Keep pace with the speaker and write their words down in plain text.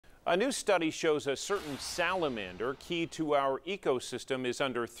A new study shows a certain salamander key to our ecosystem is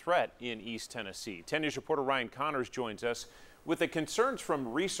under threat in East Tennessee. 10 News reporter Ryan Connors joins us with the concerns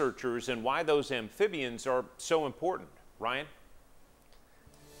from researchers and why those amphibians are so important. Ryan?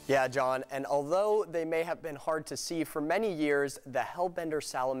 Yeah, John, and although they may have been hard to see for many years, the Hellbender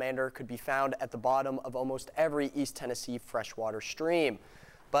salamander could be found at the bottom of almost every East Tennessee freshwater stream.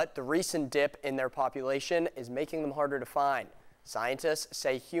 But the recent dip in their population is making them harder to find. Scientists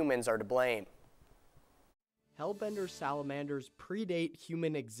say humans are to blame. Hellbender salamanders predate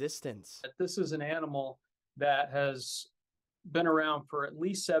human existence. This is an animal that has been around for at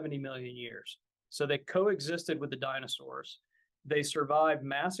least 70 million years. So they coexisted with the dinosaurs. They survived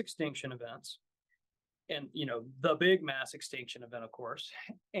mass extinction events and, the big mass extinction event, of course.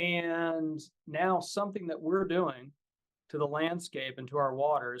 And now something that we're doing to the landscape and to our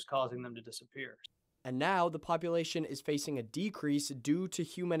water is causing them to disappear. And now the population is facing a decrease due to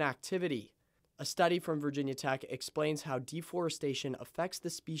human activity. A study from Virginia Tech explains how deforestation affects the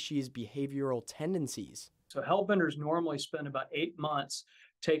species' behavioral tendencies. So hellbenders normally spend about 8 months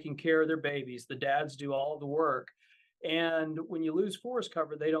taking care of their babies. The dads do all of the work. And when you lose forest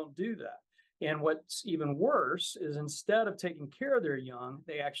cover, they don't do that. And what's even worse is instead of taking care of their young,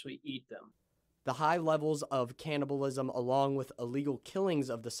 they actually eat them. The high levels of cannibalism along with illegal killings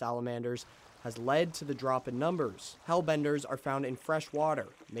of the salamanders has led to the drop in numbers. Hellbenders are found in fresh water,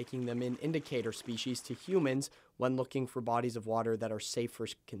 making them an indicator species to humans when looking for bodies of water that are safe for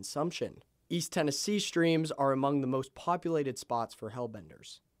consumption. East Tennessee streams are among the most populated spots for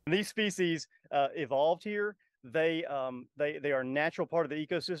hellbenders. These species evolved here. They are a natural part of the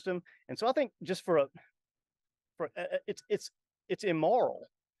ecosystem, and so I think just it's immoral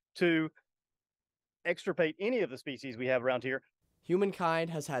to extirpate any of the species we have around here.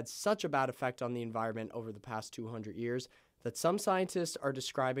 Humankind has had such a bad effect on the environment over the past 200 years that some scientists are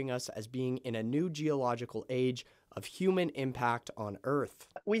describing us as being in a new geological age of human impact on Earth.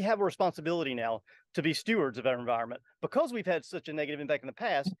 We have a responsibility now to be stewards of our environment. Because we've had such a negative impact in the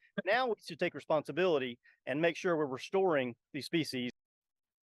past, now we should take responsibility and make sure we're restoring these species.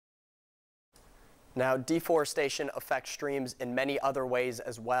 Now, deforestation affects streams in many other ways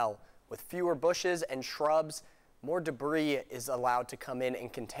as well. With fewer bushes and shrubs, more debris is allowed to come in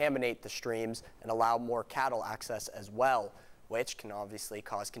and contaminate the streams and allow more cattle access as well, which can obviously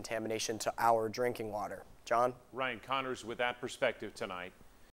cause contamination to our drinking water. John? Ryan Connors with that perspective tonight.